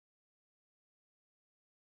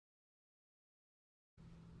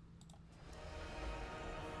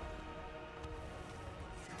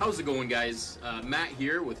How's it going, guys? Matt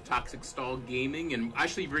here with Toxic Stall Gaming, and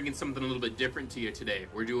actually bringing something a little bit different to you today.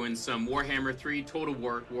 We're doing some Warhammer 3 Total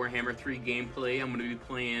War Warhammer 3 gameplay. I'm going to be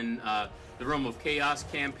playing the Realm of Chaos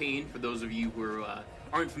campaign. For those of you who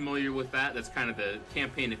aren't familiar with that, that's kind of the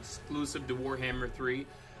campaign exclusive to Warhammer 3.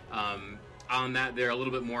 On that, they're a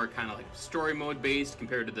little bit more kind of like story mode based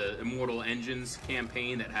compared to the Immortal Engines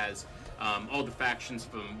campaign that has all the factions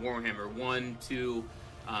from Warhammer 1, 2,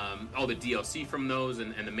 all the DLC from those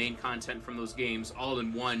and the main content from those games all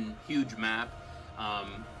in one huge map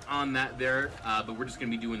on that there. But we're just going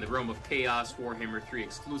to be doing the Realm of Chaos Warhammer 3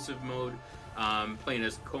 exclusive mode, playing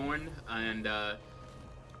as Khorne, and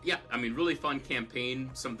yeah, I mean, really fun campaign,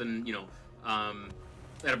 something, you know,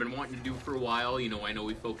 that I've been wanting to do for a while. You know, I know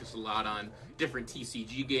we focus a lot on different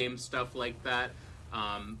TCG games, stuff like that.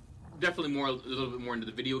 Definitely a little bit more into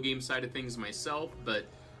the video game side of things myself, but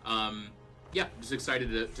yeah, just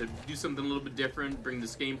excited to do something a little bit different, bring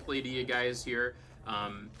this gameplay to you guys here.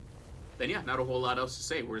 Then yeah, not a whole lot else to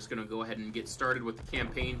say. We're just going to go ahead and get started with the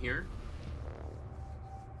campaign here.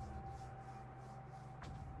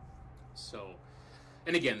 So,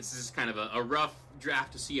 and again, this is kind of a rough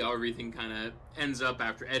draft to see how everything kind of ends up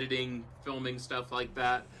after editing, filming, stuff like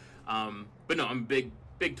that. But no, I'm a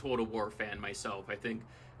big Total War fan myself. I think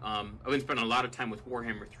I've been spending a lot of time with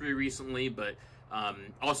Warhammer 3 recently, but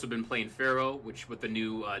also been playing Pharaoh, which with the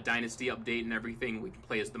new Dynasty update and everything, we can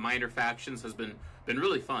play as the minor factions, has been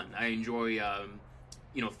really fun. I enjoy,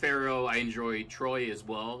 you know, Pharaoh. I enjoy Troy as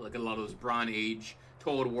well. Like a lot of those Bronze Age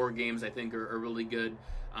Total War games, I think are really good.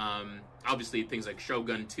 Obviously, things like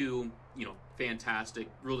Shogun 2, you know, fantastic.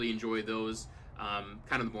 Really enjoy those.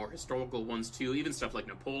 Kind of the more historical ones too. Even stuff like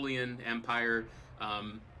Napoleon, Empire.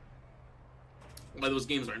 While those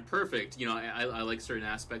games aren't perfect, you know, I like certain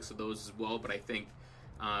aspects of those as well. But I think,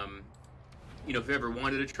 you know, if you ever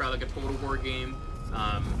wanted to try like a Total War game,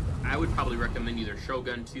 I would probably recommend either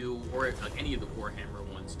Shogun 2 or like any of the Warhammer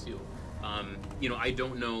ones too. You know, I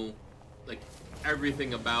don't know like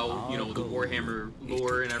everything about, you know, the Warhammer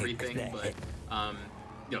lore and everything, but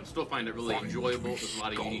you know, still find it really enjoyable. There's a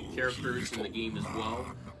lot of unique characters in the game as well.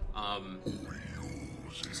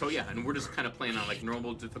 So yeah, and we're just kind of playing on like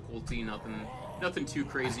normal difficulty, nothing too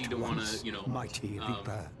crazy. Don't want to, you know,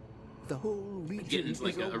 the whole get into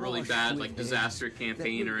like a really bad like disaster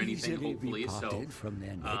campaign or anything, hopefully. So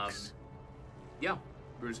yeah,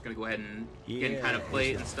 we're just gonna go ahead and again kind of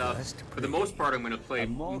play it and stuff. For the most part, I'm gonna play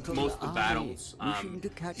most of the battles.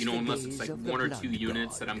 You know, unless it's like 1 or 2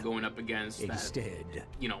 units that I'm going up against that,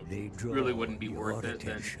 you know, really wouldn't be worth it.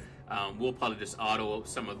 Then we'll probably just auto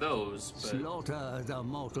some of those. But slaughter the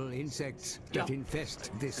mortal insects that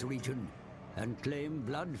infest this region, and claim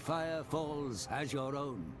Bloodfire Falls as your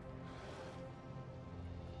own.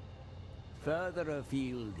 Further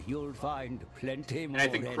afield, you'll find plenty more. And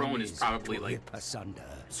I think Khorne is probably like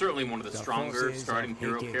certainly one of the stronger starting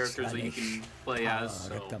hero characters that you can play as.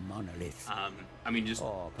 So, I mean, just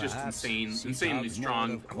insanely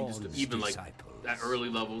strong. I mean, just even like at early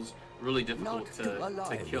levels, really difficult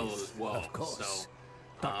to kill as well. So,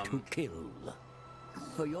 to kill.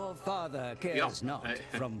 For your father cares not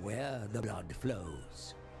from where the blood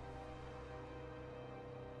flows.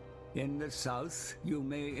 In the south, you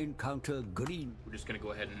may encounter green. We're just going to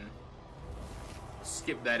go ahead and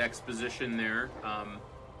skip that exposition there.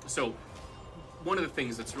 So, one of the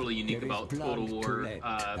things that's really unique about Total War,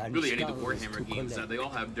 really any of the Warhammer games, that they all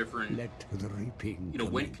have different, you know,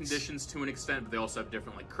 win conditions to an extent, but they also have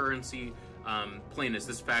different like currency. Playing as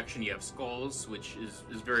this faction, you have skulls, which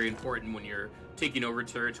is very important when you're taking over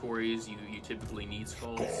territories. You typically need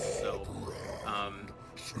skulls. So,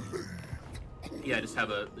 yeah, just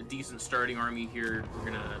have a decent starting army here. We're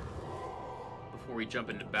gonna, before we jump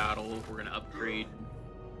into battle, we're gonna upgrade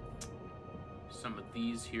some of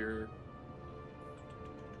these here.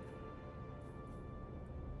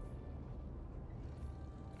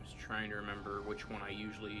 I'm just trying to remember which one I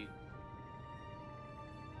usually...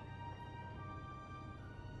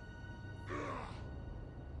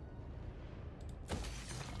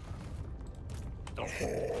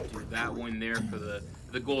 do that one there for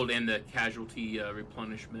the gold and the casualty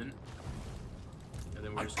replenishment, and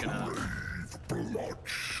then we're just gonna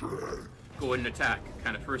go ahead and attack.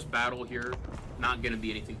 Kind of first battle here, not gonna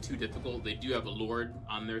be anything too difficult. They do have a lord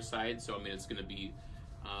on their side, so I mean it's gonna be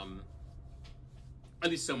at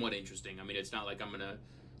least somewhat interesting. I mean, it's not like I'm gonna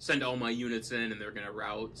send all my units in and they're gonna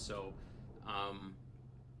rout. So,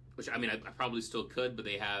 which I mean I probably still could, but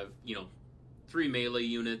they have, you know, 3 melee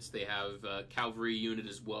units. They have a cavalry unit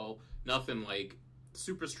as well. Nothing like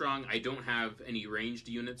super strong. I don't have any ranged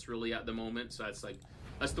units really at the moment, so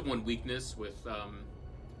that's the one weakness with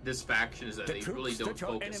this faction is that The they really troops don't that your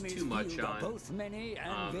focus enemies too much field are on both many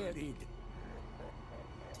and varied.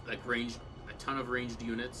 like a ton of ranged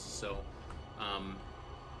units. So, I'm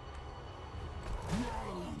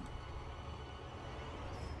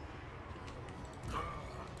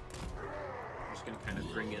just gonna kind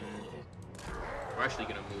of bring in. We're actually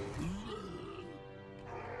gonna move.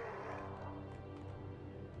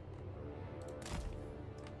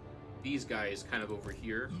 These guys kind of over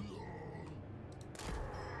here.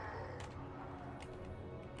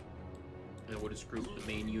 And we'll just group the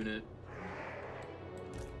main unit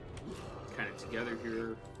kind of together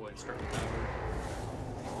here. Go ahead and start the battle.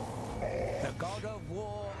 The god of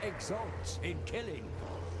war exalts in killing.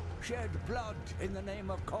 Shed blood in the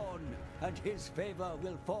name of Khorne, and his favor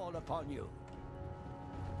will fall upon you.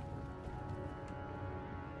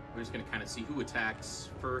 We're just going to kind of see who attacks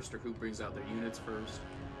first or who brings out their units first.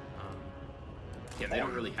 Yeah, they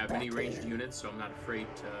don't really have any ranged units, so I'm not afraid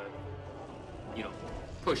to, you know,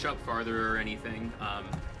 push up farther or anything.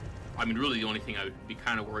 I mean, really the only thing I would be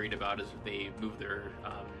kind of worried about is if they move their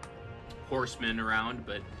horsemen around,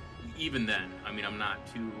 but even then, I mean, I'm not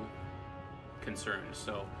too concerned.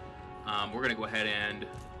 So we're going to go ahead and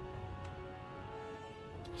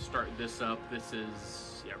start this up. This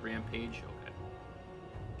is, yeah, Rampage. Okay.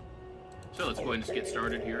 So let's go ahead and just get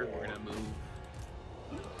started here. We're going to move.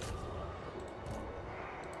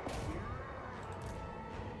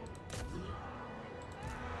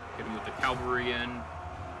 Getting with the cavalry in.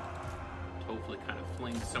 Hopefully kind of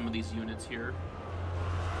flank some of these units here.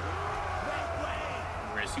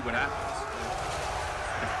 We're going to see what happens.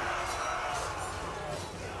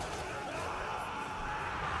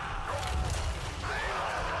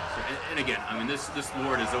 And again, I mean, this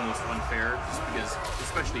Lord is almost unfair, just because,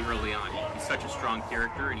 especially early on, he's such a strong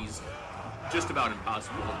character, and he's just about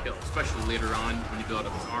impossible to kill, especially later on when you build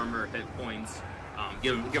up his armor, hit points,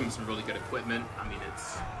 give him some really good equipment. I mean,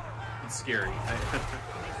 it's scary.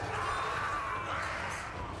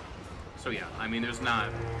 So yeah, I mean, there's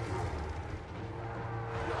not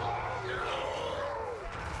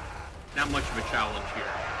much of a challenge here.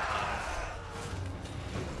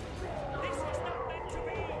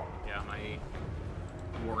 Yeah, my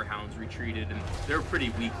Warhounds retreated, and they're a pretty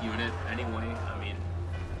weak unit anyway. I mean,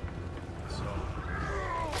 so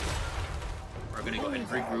we're gonna go ahead and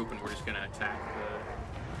regroup, and we're just gonna attack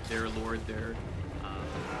their lord there.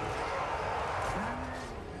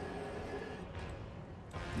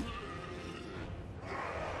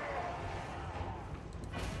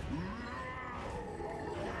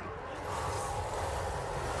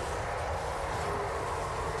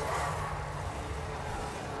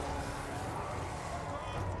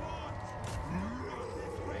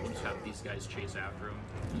 Have these guys chase after him.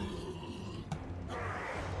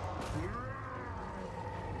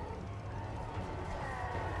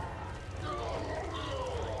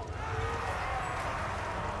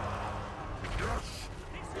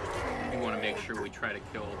 We want to make sure we try to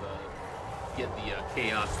get the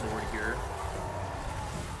Chaos Lord here,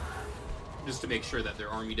 just to make sure that their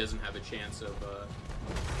army doesn't have a chance of,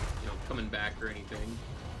 you know, coming back or anything.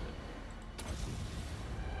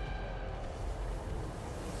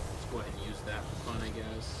 Go ahead and use that for fun, I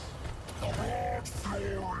guess.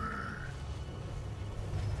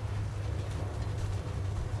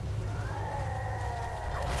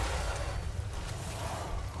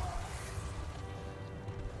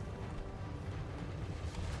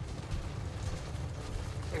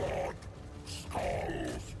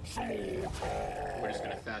 We're just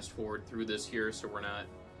gonna fast forward through this here, so we're not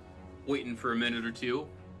waiting for a minute or two.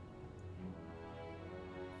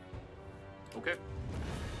 Okay.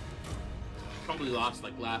 Probably lost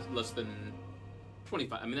like less than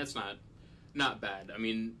 25. I mean, that's not bad. I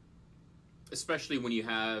mean, especially when you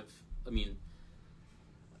have, I mean,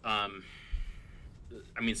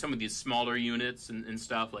 some of these smaller units and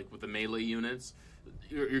stuff, like with the melee units,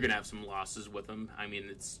 you're gonna have some losses with them. I mean,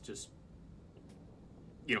 it's just,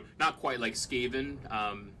 you know, not quite like Skaven,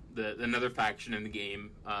 another faction in the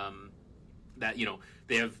game, that, you know,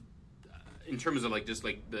 they have, in terms of like just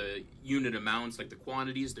like the unit amounts, like the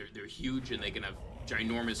quantities, they're huge, and they can have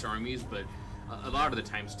ginormous armies. But a lot of the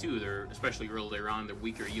times too, they're, especially earlier on, they're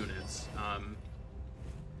weaker units.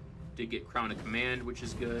 Did get Crown of Command, which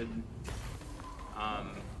is good.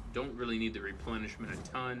 Don't really need the replenishment a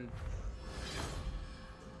ton.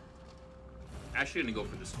 Actually, gonna go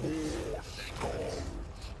for the skulls.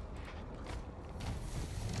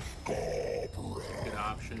 Good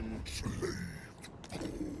option.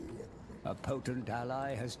 A potent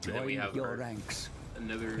ally has joined your ranks.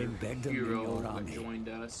 Another Embed them hero in your that army. joined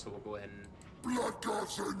us, so we'll go ahead and... Blood God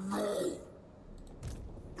say no!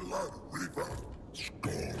 Blood Reaper,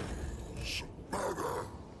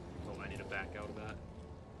 Oh, I need to back out of that.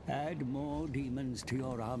 Add more demons to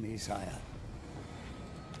your army, sire.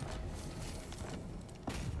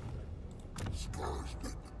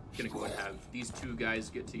 Gonna go and have these two guys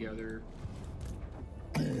get together.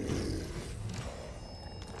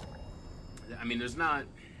 I mean, there's not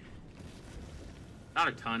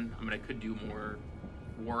a ton. I mean, I could do more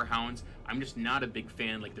Warhounds. I'm just not a big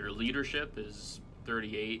fan. Like, their leadership is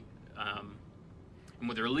 38. And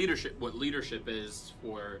with their leadership, what leadership is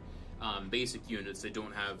for basic units that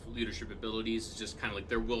don't have leadership abilities, is just kind of like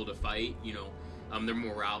their will to fight, you know, their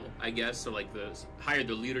morale, I guess. So, like, the higher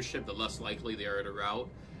the leadership, the less likely they are to rout.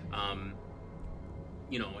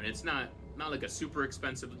 You know, and it's not like a super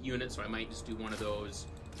expensive unit, so I might just do one of those.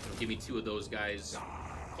 You know, give me two of those guys,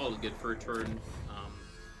 call it good for a turn.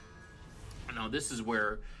 Now this is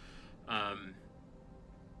where I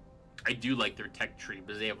do like their tech tree,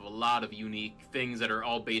 because they have a lot of unique things that are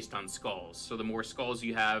all based on skulls. So the more skulls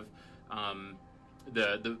you have,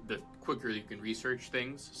 the quicker you can research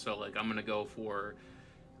things. So, like, I'm gonna go for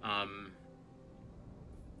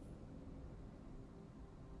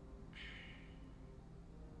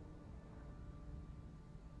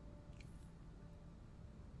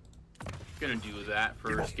gonna do that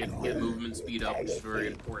first. Get movement speed up, which is very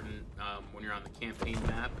important when you're on the campaign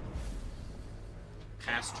map.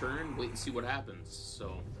 Pass turn, wait and see what happens.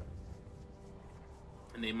 So,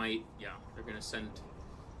 and they might, yeah, they're gonna send.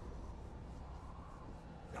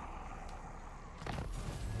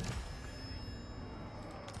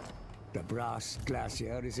 The Brass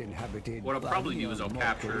Glacier is inhabited. What I'll probably by do is I'll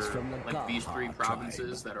capture like these three Garhar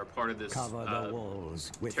provinces tribe. that are part of this Cover the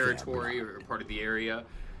walls with territory their blood. or part of the area,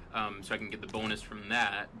 so I can get the bonus from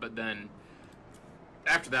that. But then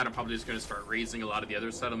after that, I'm probably just going to start raising a lot of the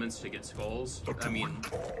other settlements to get skulls. I mean,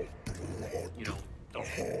 you know.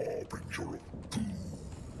 So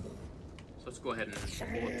let's go ahead and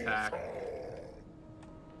full attack.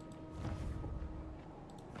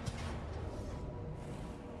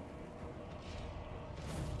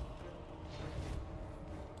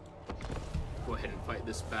 Go ahead and fight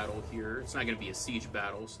this battle here. It's not going to be a siege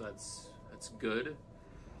battle, so that's good.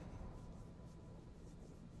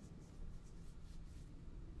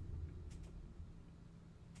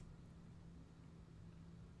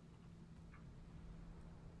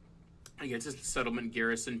 Again, it's just a settlement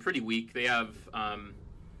garrison, pretty weak. They have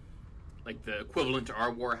like the equivalent to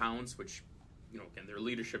our Warhounds, which, you know, again, their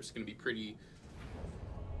leadership's going to be pretty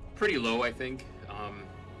low, I think.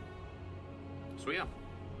 So yeah,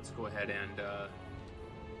 let's go ahead and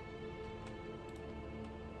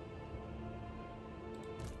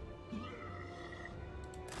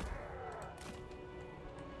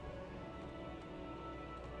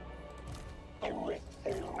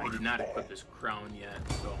I did not equip this crown yet,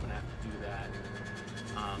 so I'm gonna have to do that.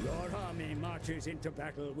 Your army marches into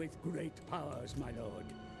battle with great powers, my lord.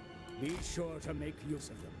 Be sure to make use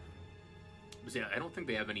of them. But yeah, I don't think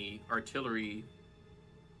they have any artillery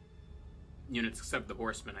units except the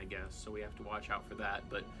horsemen, I guess, so we have to watch out for that.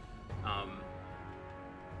 But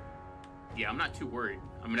yeah, I'm not too worried.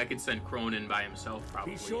 I mean, I could send Khorne in by himself,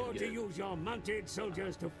 probably. Be sure to use your mounted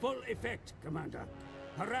soldiers to full effect, Commander.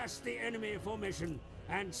 Harass the enemy formation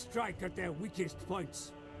and strike at their weakest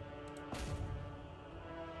points.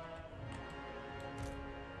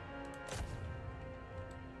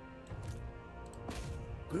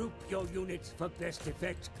 Group your units for best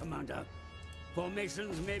effect, Commander.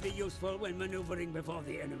 Formations may be useful when maneuvering before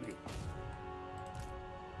the enemy.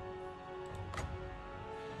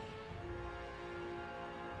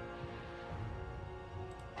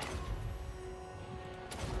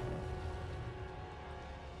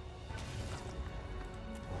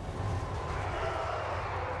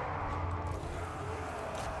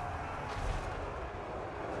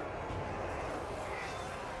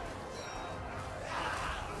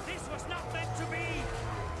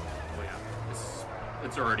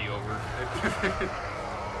 It's already over.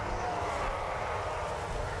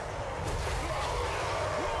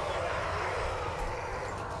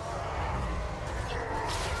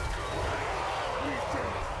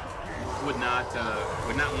 Would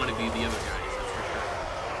not want to be the other guys, that's for sure.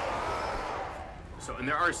 So, and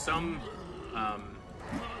there are some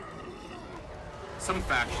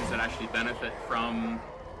factions that actually benefit from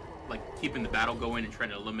like keeping the battle going and trying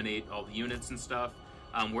to eliminate all the units and stuff.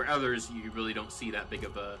 Where others, you really don't see that big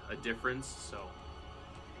of a difference, so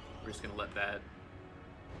we're just going to let that,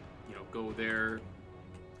 you know, go there,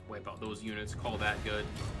 wipe out those units, call that good.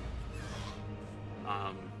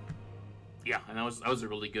 Yeah, and that was a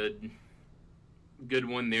really good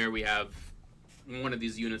one there. We have one of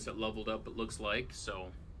these units that leveled up, it looks like,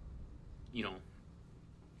 so, you know,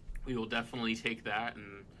 we will definitely take that.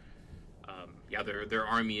 And yeah, their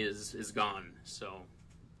army is gone, so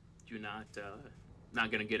do not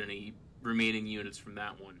going to get any remaining units from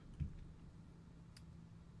that one.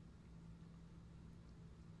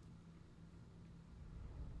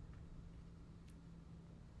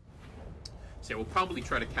 So we'll probably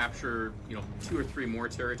try to capture, 2 or 3 more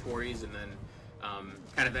territories, and then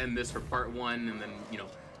kind of end this for part 1, and then,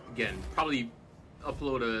 again, probably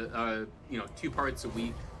upload a 2 parts a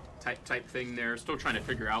week type thing there. Still trying to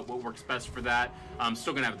figure out what works best for that. I'm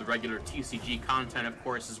still gonna have the regular TCG content, of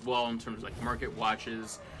course, as well, in terms of like market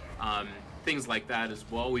watches, things like that as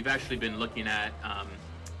well. We've actually been looking at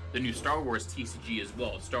the new Star Wars TCG as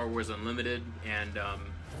well, Star Wars Unlimited, and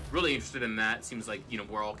really interested in that. Seems like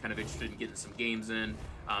we're all kind of interested in getting some games in,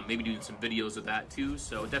 maybe doing some videos of that too.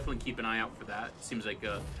 So definitely keep an eye out for that. Seems like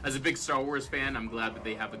as a big Star Wars fan, I'm glad that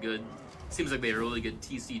they have a good. Seems like they have a really good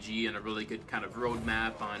TCG and a really good kind of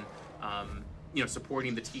roadmap on,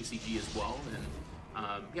 supporting the TCG as well. And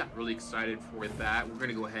yeah, really excited for that. We're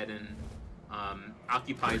gonna go ahead and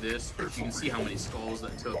occupy this. You can see how many skulls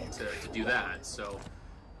that took to do that. So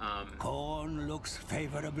Khorne looks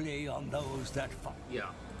favorably on those that fight.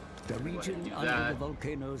 yeah. The region under the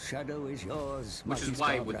volcano's shadow is yours. Which is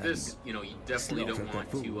why with this, you definitely don't want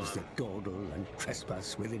to that dawdle and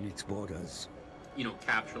trespass within its borders.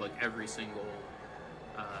 Capture like every single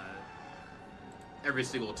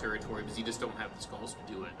territory, because you just don't have the skulls to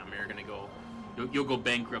do it. I mean, you're gonna go, you'll go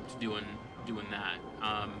bankrupt doing that.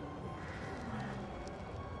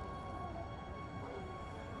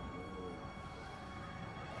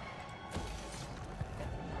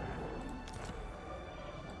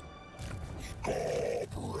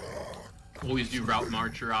 Always do Route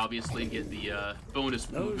Marcher, obviously, get the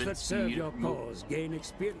bonus movement Those that serve your cause gain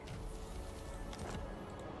experience.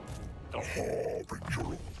 And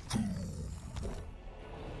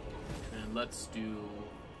let's do...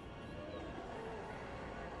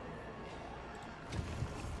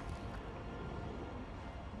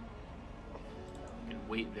 You can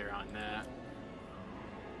wait there on that.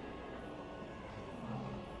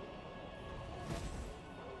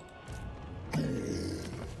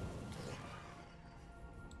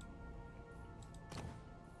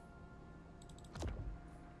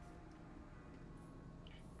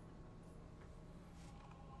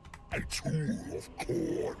 A tool of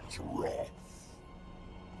Khorne's wrath.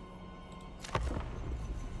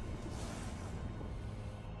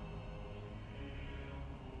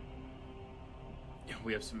 Yeah,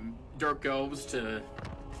 we have some Dark Elves to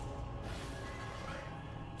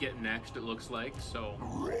get next, it looks like, so...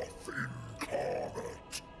 Wrath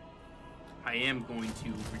incarnate. I am going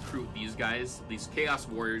to recruit these guys. These Chaos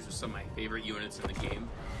Warriors are some of my favorite units in the game.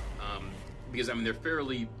 Because, I mean,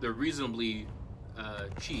 they're reasonably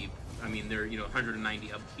cheap. I mean, they're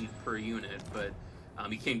 190 upkeep per unit, but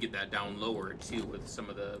you can get that down lower too with some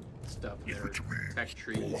of the stuff in their tech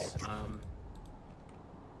trees.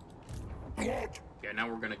 Yeah, now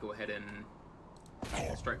we're gonna go ahead and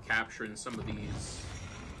start capturing some of these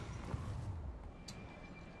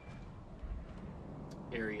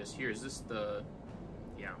areas here. Is this the...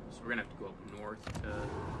 Yeah, so we're gonna have to go up north to...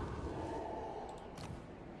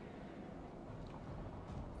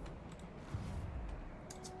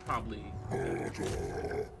 Probably.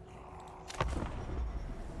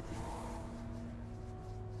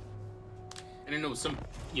 And I know some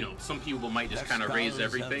people might just kind of raise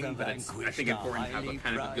everything, but it's, I think, important to have a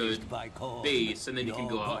kind of a good base, and then you can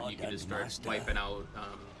go out and you can just start wiping out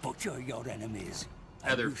Butcher your enemies.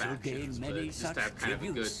 other factions. But just to have kind of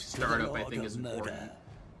a good startup, I think, is important.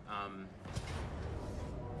 Yeah,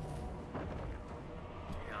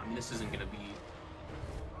 I mean, this isn't going to be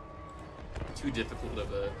too difficult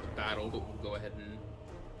of a battle, but we'll go ahead and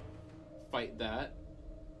fight that.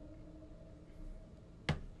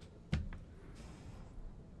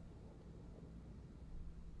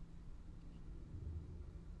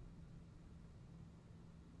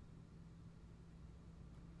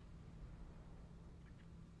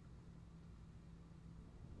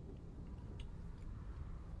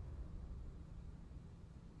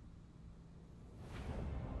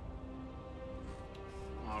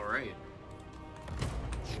 All right.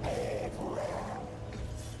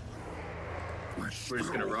 We're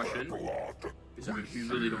just gonna rush in, because I mean, we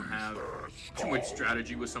really don't have too much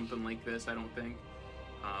strategy with something like this, I don't think.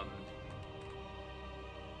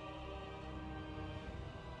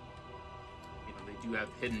 They do have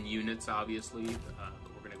hidden units, obviously, but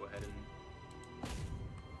we're gonna go ahead and...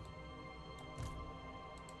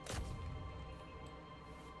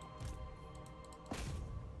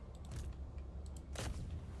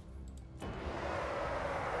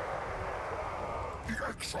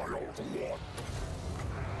 exiled one.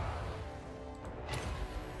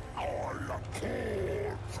 I am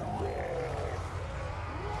Khorne's wrath.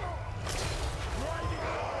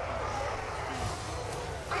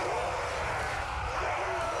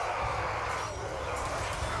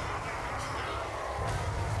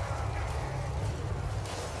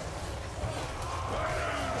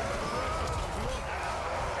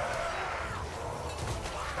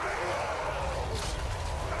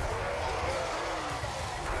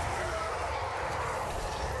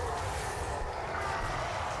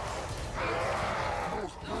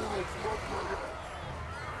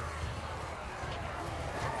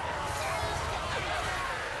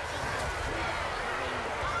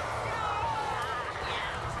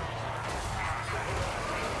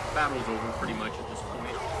 Battle's over pretty much at this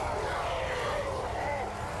point.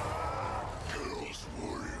 Chaos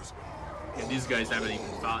warriors. Yeah, these guys haven't even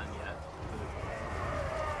fought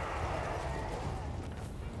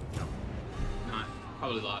yet. Not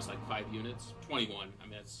probably lost like 5 units, 21. I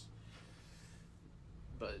mean that's,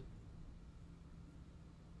 but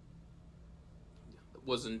it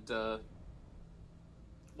wasn't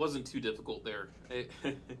too difficult there.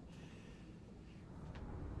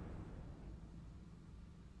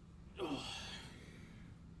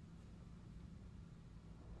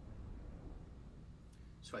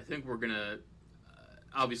 So I think we're gonna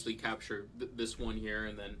obviously capture this one here,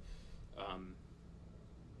 and then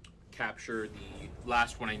capture the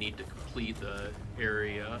last one I need to complete the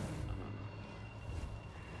area.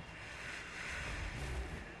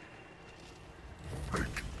 Make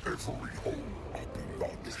every hole a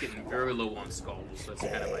blood. Just getting very low on skulls. So that's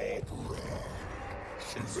kind of my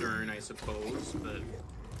concern, I suppose. But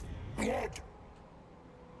Blood.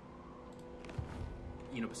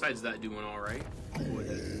 you know, besides that, doing all right.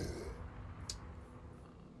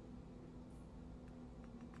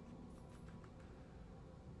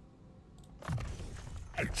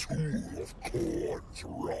 A tool of Khorne's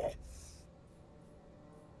wrath.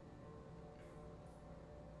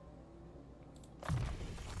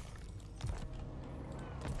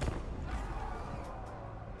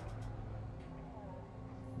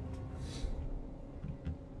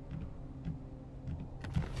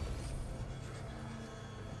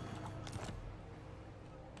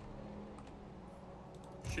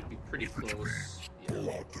 Should be pretty close.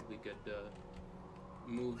 Yeah, we could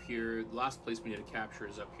move here. The last place we need to capture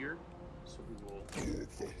is up here, so we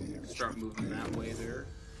will start moving that way there.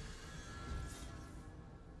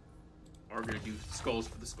 Are going to do skulls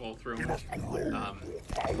for the skull throne.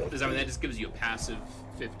 Because I mean that just gives you a passive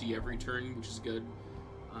 50 every turn, which is good.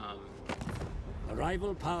 A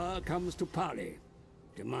rival power comes to parley,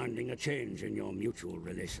 demanding a change in your mutual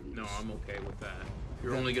relations. No, I'm okay with that.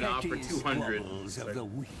 You're only going to offer 200. Of the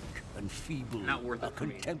weak and feeble Not worth it are for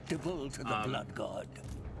me. contemptible to the blood god.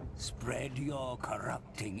 Spread your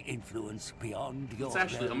corrupting influence beyond your It's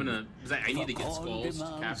actually, I'm realm. gonna, I need to get For skulls to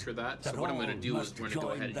Khorne capture that. So demands what I'm gonna that do all is we're gonna go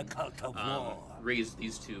must ahead join the cult of and war. raise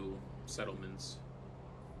these 2 settlements.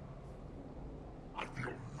 I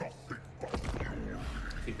feel nothing but fury.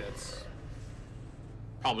 I think that's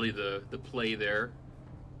probably the play there.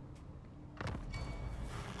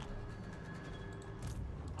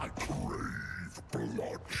 I crave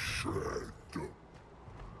bloodshed.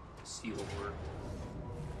 Seal over.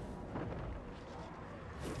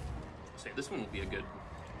 Say this one will be a good.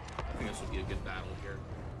 I think this will be a good battle here.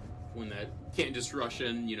 One that can't just rush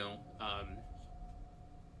in, you know.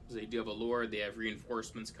 They do have a lord. They have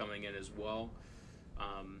reinforcements coming in as well.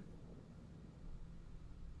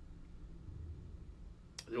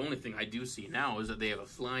 The only thing I do see now is that they have a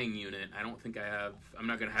flying unit. I don't think I have. I'm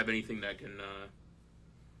not going to have anything that can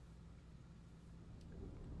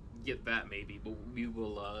get that maybe, but we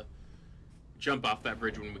will jump off that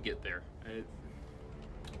bridge when we get there. Okay.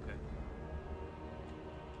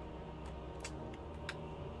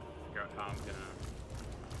 Figure out how I'm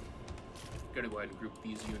gonna go ahead and group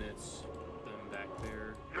these units, put them back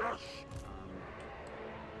there. Yes.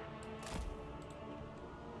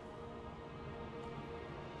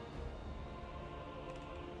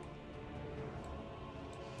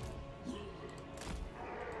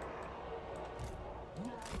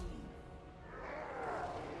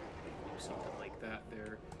 Something like that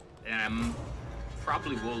there. And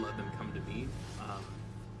probably will let them come to me.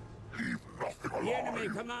 Leave nothing The enemy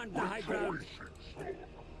alive. command the high ground.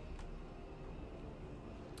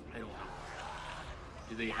 I don't know.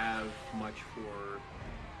 Do they have much for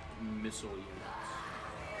missile units?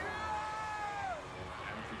 I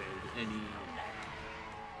don't think they have any.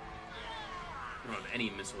 I don't have any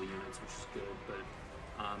missile units, which is good, but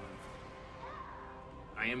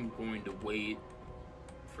I am going to wait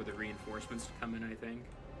for the reinforcements to come in, I think.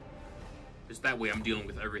 Just that way I'm dealing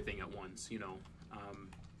with everything at once, you know.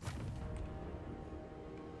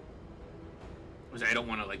 I don't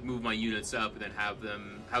want to like move my units up and then have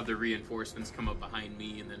the reinforcements come up behind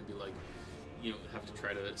me and then be like, you know, have to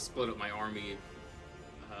try to split up my army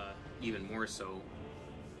even more so.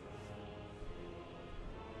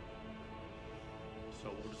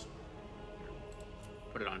 So we'll just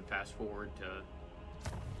put it on fast forward to...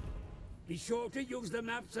 Be sure to use the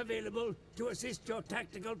maps available to assist your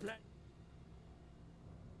tactical plan.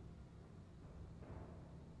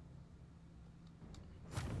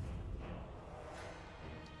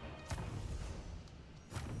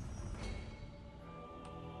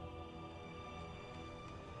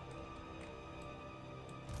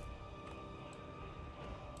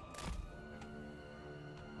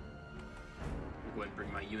 Go ahead and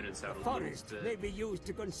bring my units out a The little forest bit. may be used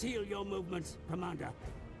to conceal your movements, Commander.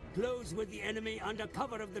 Close with the enemy under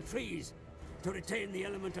cover of the trees to retain the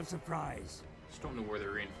element of surprise. Just don't know where the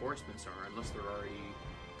reinforcements are, unless they're already...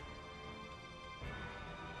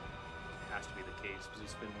 Has to be the case, because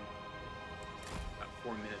it's been about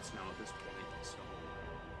 4 minutes now at this point, so...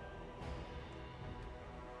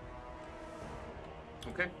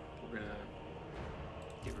 Okay, we're gonna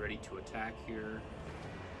get ready to attack here.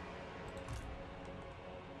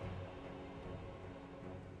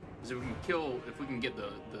 Because if we can get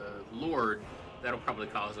the Lord, that'll probably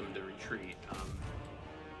cause them to retreat.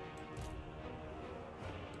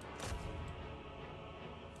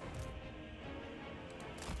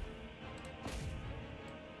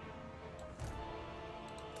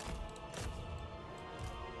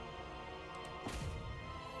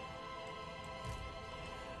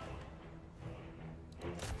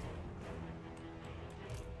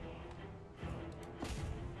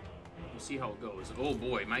 See how it goes. Oh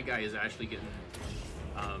boy, my guy is actually getting,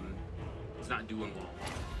 he's not doing well.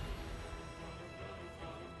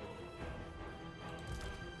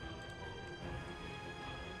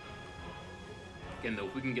 Again though,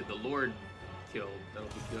 if we can get the Lord killed, that'll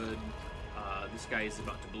be good. This guy is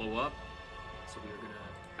about to blow up, so we are gonna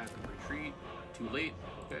have him retreat. Too late,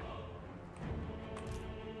 okay.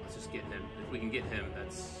 Let's just get him. If we can get him,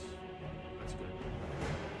 that's good.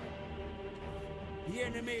 The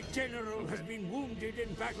enemy general has been wounded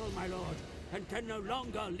in battle, my lord, and can no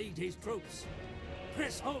longer lead his troops.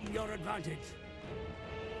 Press home your advantage.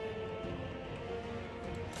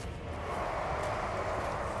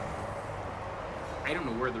 I don't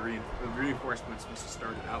know where the reinforcements must have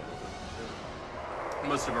started out with them. They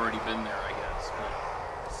must have already been there, I guess. But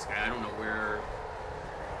this guy, I don't know where...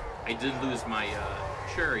 I did lose my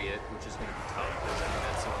chariot, which is going to be tough, because I mean,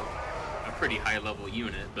 that's a pretty high-level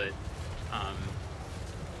unit, but...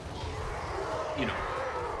 you know.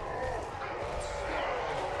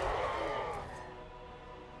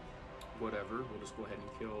 Whatever, we'll just go ahead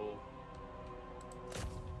and kill...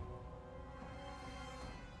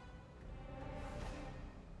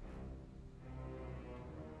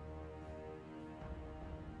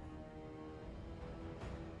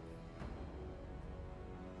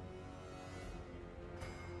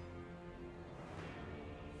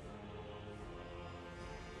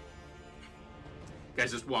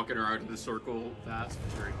 Guys just walking around in the circle fast.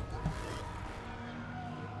 Very...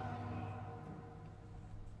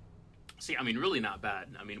 See, I mean, really not bad.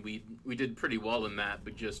 I mean, we did pretty well in that,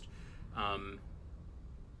 but just I'm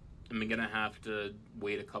gonna have to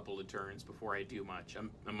wait a couple of turns before I do much. I'm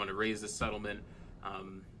gonna raise the settlement.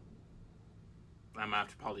 I'm gonna have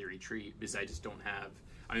to probably retreat because I just don't have.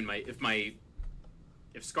 I mean,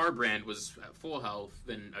 if Scarbrand was at full health,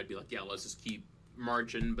 then I'd be like, yeah, let's just keep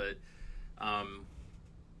marching. But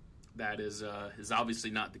that is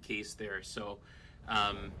obviously not the case there. So,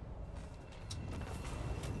 you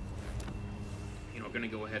know, I'm gonna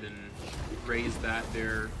go ahead and raise that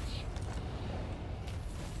there.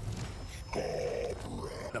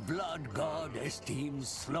 The blood god esteems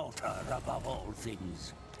slaughter above all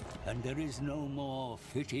things, and there is no more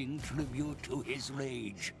fitting tribute to his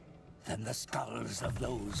rage than the skulls of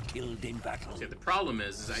those killed in battle. See, the problem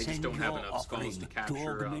is I just don't have enough skulls to capture.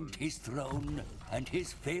 To augment his throne, and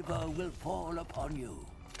his favor will fall upon you.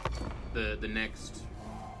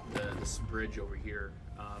 This bridge over here.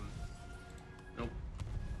 Nope.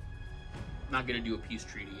 Not gonna do a peace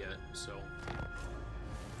treaty yet, so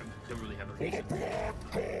I don't really have a reason.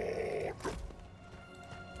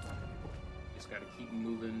 Just gotta keep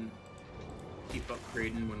moving, keep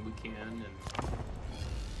upgrading when we can, and.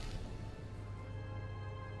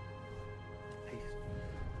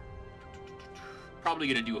 Probably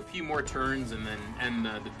gonna do a few more turns and then end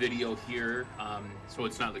the video here, so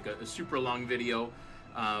it's not like a super long video.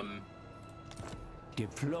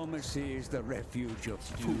 Diplomacy is the refuge of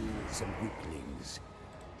fools and weaklings.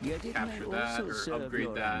 Yet it Capture may that, also or serve upgrade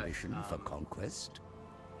your that, ambition for conquest.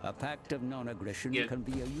 A pact of non-aggression Yeah, can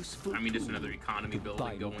be a useful I mean, just tool another economy to building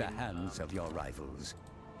bind going. the hands of your rivals,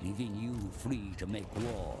 leaving you free to make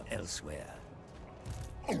war elsewhere.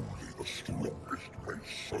 Only the strongest may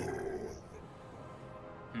serve.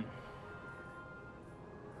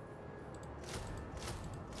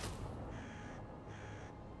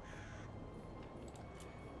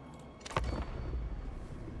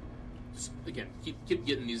 Just, again, keep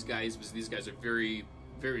getting these guys, because these guys are very,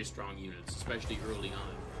 very strong units, especially early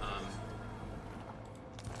on.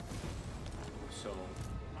 So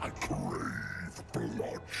I crave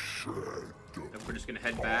bloodshed. then we're just gonna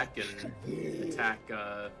head back and attack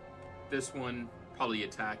this one. Probably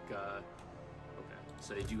attack. Okay,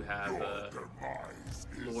 so they do have Your demise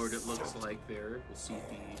is Lord. It looks like there. We'll see the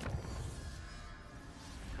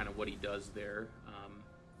kind of what he does there.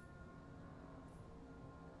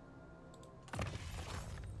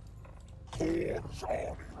 Khorne's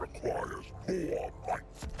army requires more might.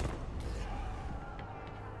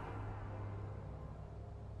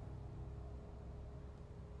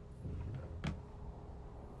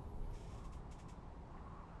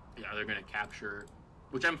 Yeah, they're gonna capture,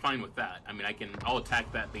 which I'm fine with that. I mean, I'll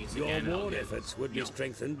attack that base Your again. And I'll war get, efforts would you be know,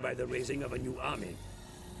 strengthened by the raising of a new army.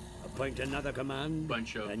 Appoint another command,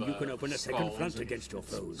 bunch of and you can open a second skulls, front and against your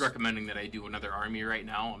it's foes. recommending that I do another army right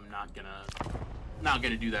now. I'm not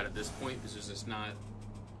gonna do that at this point because there's just not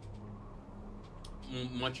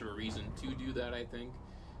much of a reason to do that. I think,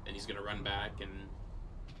 and he's gonna run back and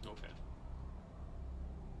okay.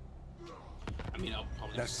 I mean, I'll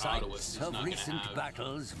probably The just auto it. He's sites not of gonna recent have.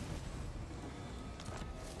 battles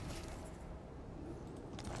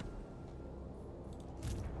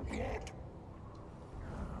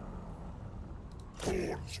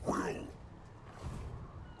Khorne's will.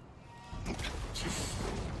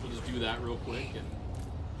 We'll just do that real quick and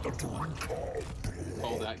The drink of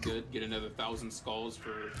call that good. Get another 1,000 skulls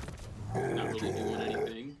for not really doing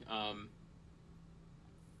anything. Gonna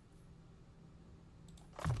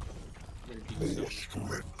do some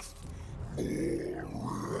strength.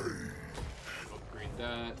 More rage. upgrade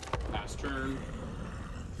that. Pass turn.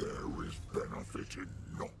 There is benefit in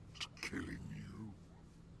not killing you.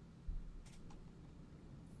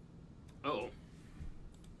 Oh,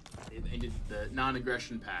 it ended the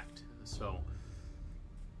non-aggression pact. So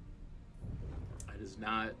that is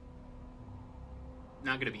not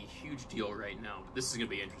going to be a huge deal right now. But this is going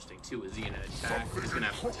to be interesting too. Is he going to attack? He's going to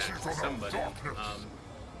have to attack somebody.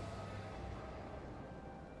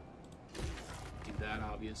 Do that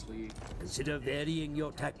obviously. Consider varying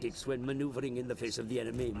your tactics when maneuvering in the face of the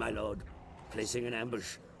enemy, my lord. Placing an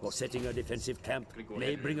ambush or setting a defensive camp Gonna go may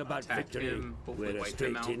ahead and bring about attack victory, him, hopefully where a wipe him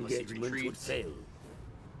straight out unless he engagement would retreats. fail.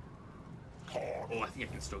 Oh, I think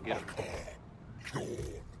I can still get him.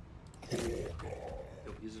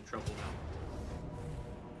 Nope, he's in trouble now.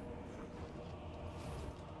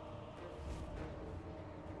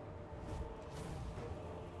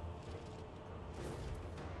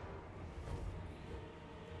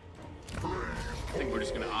 I think we're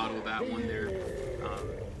just gonna auto that one there,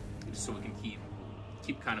 just so we can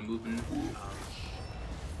keep kind of moving.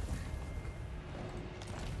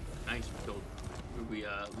 Nice, we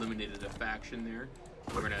eliminated a faction there.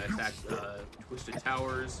 We're gonna attack Twisted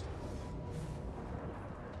Towers.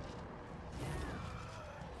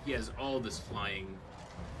 He has all these flying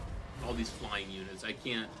units. I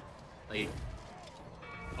can't like.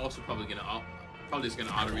 Also probably just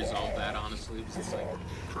gonna auto resolve that honestly, because it's like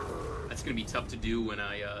that's gonna be tough to do when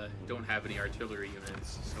I don't have any artillery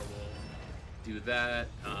units. So we'll do that.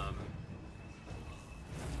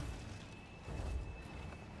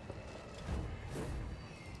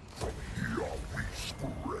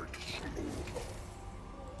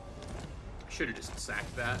 Should have just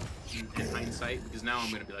sacked that in hindsight, because now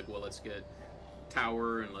I'm gonna be like, well, let's get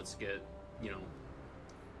tower and let's get, you know,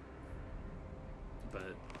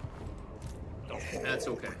 but that's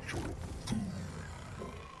okay.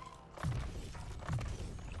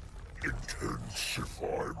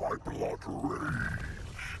 Intensify my blood rage.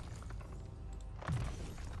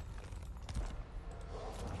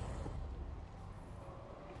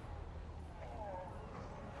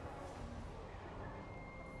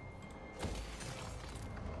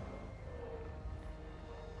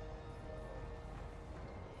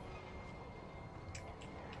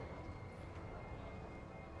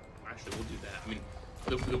 Actually, we'll do that. I mean,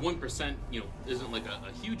 the 1%, you know, isn't like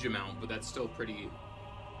a huge amount, but that's still pretty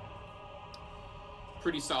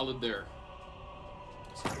solid there.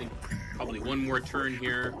 So I think probably one more turn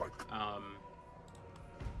here.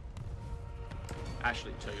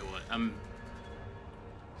 Actually, tell you what,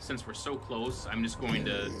 since we're so close, I'm just going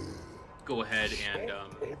to go ahead and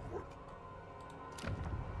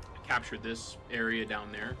capture this area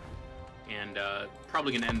down there, and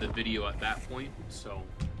probably gonna end the video at that point. So,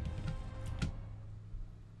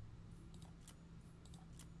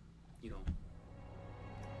 you know,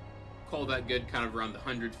 call that good, kind of around the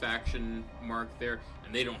 100 faction mark there,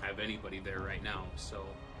 and they don't have anybody there right now. So,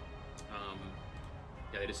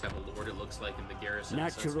 yeah, they just have a lord, it looks like, in the garrison.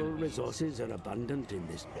 Natural resources are abundant in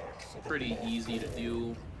this. Pretty easy to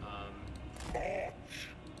do.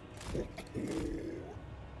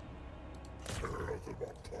 Still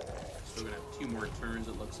gonna have 2 more turns,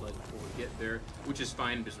 it looks like, before we get there, which is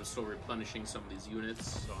fine because we're still replenishing some of these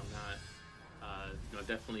units, so I'm not, you know,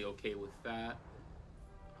 definitely okay with that.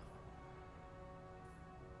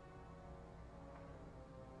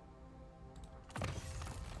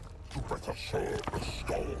 You better serve the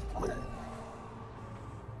Skull Throne.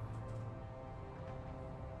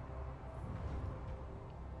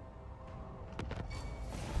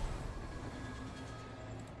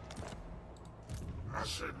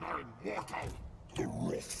 Asinine Mortal, the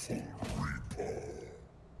wrathful Reaper.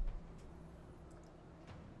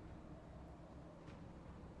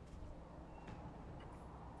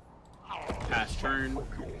 Pass turn,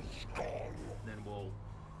 then we'll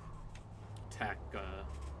attack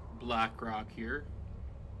Blackrock here.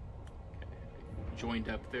 Okay. Joined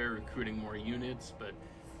up there, recruiting more units, but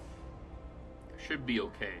should be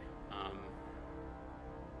okay.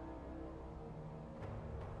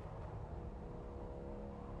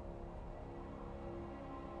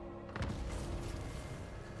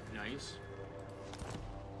 Nice.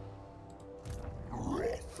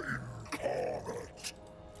 Wrath incarnate.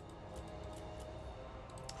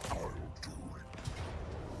 I'll do it.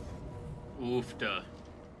 Oofta.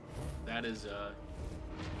 That is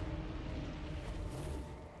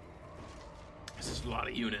this is a lot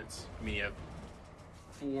of units. I mean, you have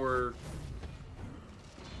 4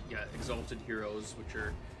 exalted heroes, which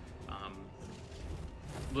are a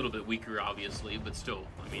little bit weaker, obviously, but still,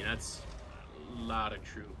 I mean, that's a lot of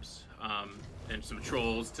troops. And some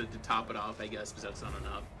trolls to top it off, I guess, because that's not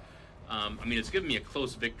enough. I mean, it's given me a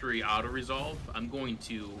close victory auto-resolve. I'm going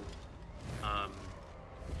to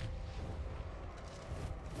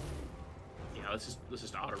let's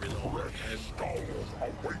just auto-resolve it.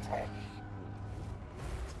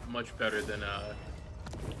 Much better than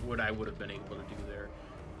what I would have been able to do there.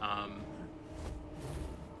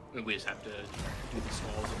 We just have to do the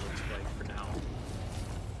skulls, it looks like, for now.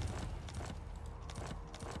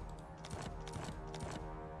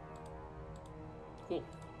 Cool.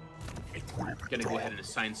 Gonna go ahead and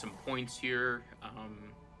assign some points here. I'll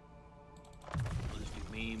just do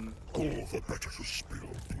maim. All the better to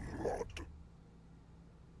spill blood.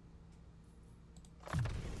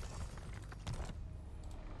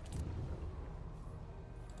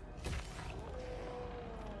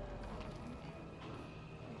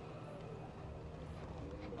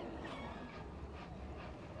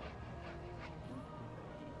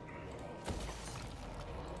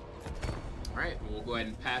 Alright, we'll go ahead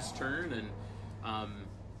and pass turn, and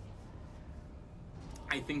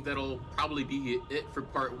I think that'll probably be it for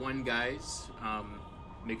part 1, guys.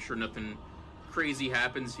 Make sure nothing crazy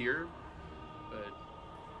happens here, but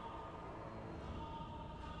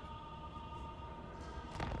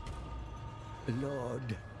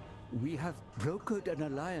Lord, we have brokered an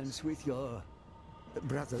alliance with your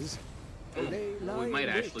brothers. They lie we might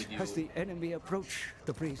in wait actually do. as the enemy approach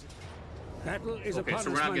the priest. Battle is Okay, upon so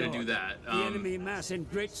us, we're not my going to lord. do that. The enemy mass in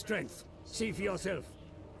great strength. See for yourself.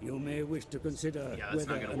 You may wish to consider Yeah, that's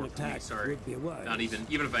whether not going to an work for me. attack Sorry. would be wise. Not even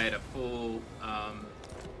if I had a full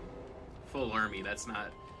army. That's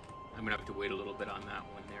not. I'm gonna have to wait a little bit on that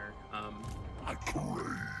one there. I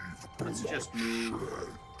crave Let's just move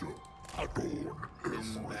blood. Adorn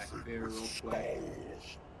him back everything there real with quick.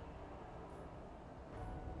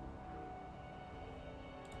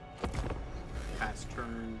 skulls. Pass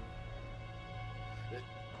turn.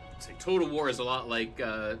 Say Total War is a lot like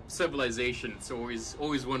Civilization. It's always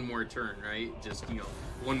one more turn, right? Just, you know,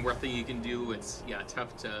 one more thing you can do. It's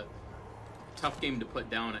tough game to put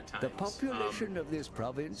down at times. The population of this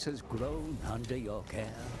province has grown under your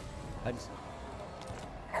care. And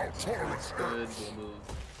That's good.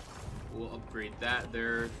 We'll upgrade that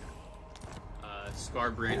there.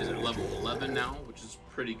 Scarbrand is at level 11 now, which is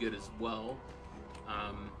pretty good as well.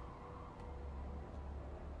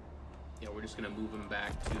 Yeah, we're just gonna move him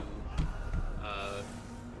back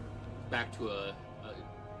to a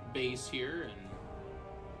base here, and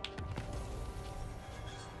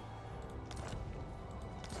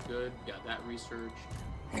That's good. Got that researched.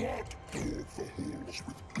 Blood all the halls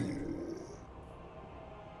with gore.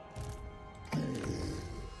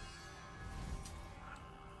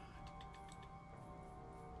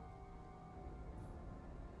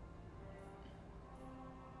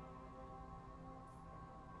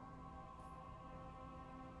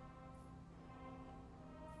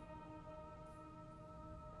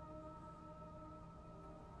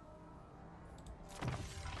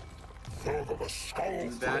 Further the skull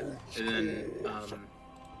That, and then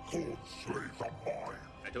Khorne slays are mine.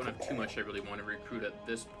 I don't have too much I really want to recruit at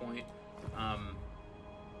this point.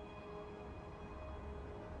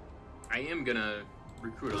 I am gonna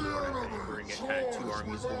recruit a lord. I think we're gonna get kind of 2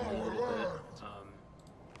 armies going a little bit.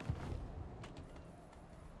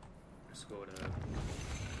 Let's go to.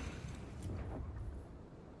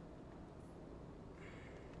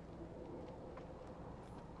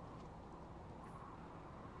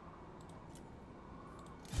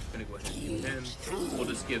 Gonna go ahead and do him. We'll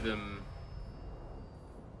just give him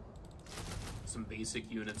some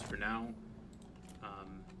basic units for now.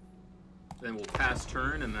 Then we'll pass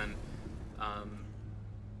turn, and then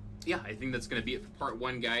yeah, I think that's gonna be it for part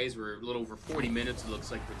 1, guys. We're a little over 40 minutes, it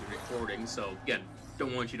looks like, with the recording. So again,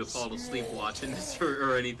 don't want you to fall asleep watching this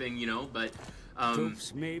or anything, you know. But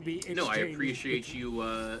no, I appreciate you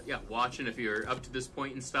yeah, watching if you're up to this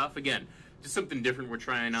point and stuff. Again, just something different we're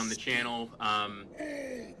trying on the channel.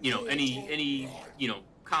 You know, any you know,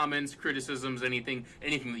 comments, criticisms, anything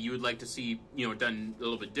that you would like to see, you know, done a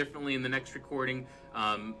little bit differently in the next recording,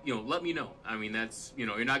 you know, let me know. I mean, that's, you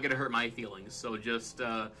know, you're not gonna hurt my feelings. So just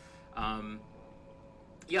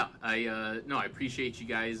yeah, no, I appreciate you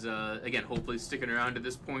guys again, hopefully sticking around to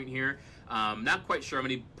this point here. Not quite sure how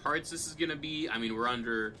many parts this is gonna be. I mean, we're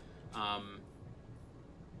under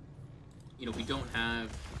you know, we don't have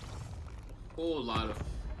a whole lot of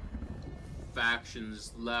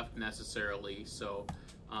factions left necessarily, so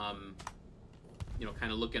you know,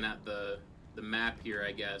 kind of looking at the map here,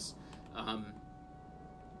 I guess,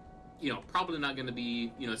 you know, probably not going to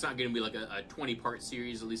be, you know, it's not going to be like a 20-part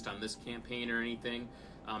series, at least on this campaign or anything,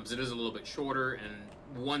 so it is a little bit shorter. And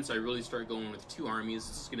once I really start going with 2 armies,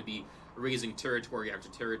 this is going to be raising territory after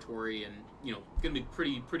territory, and, you know, going to be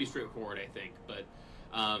pretty straightforward, I think. But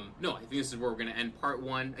no, I think this is where we're going to end part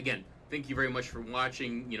 1. Again, thank you very much for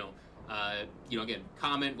watching. You know, again,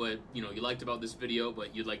 comment what, you know, you liked about this video,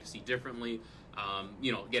 what you'd like to see differently.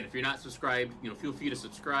 You know, again, if you're not subscribed, you know, feel free to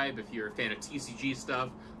subscribe. If you're a fan of TCG stuff,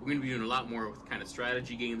 we're going to be doing a lot more with kind of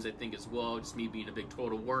strategy games, I think, as well. Just me being a big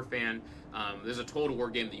Total War fan. There's a Total War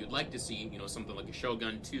game that you'd like to see, you know, something like a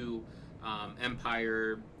Shogun 2,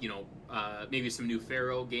 Empire, you know, maybe some new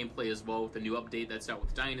Pharaoh gameplay as well with the new update that's out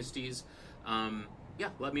with Dynasties. Yeah,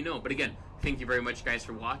 let me know. But again, thank you very much, guys,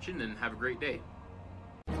 for watching, and have a great day.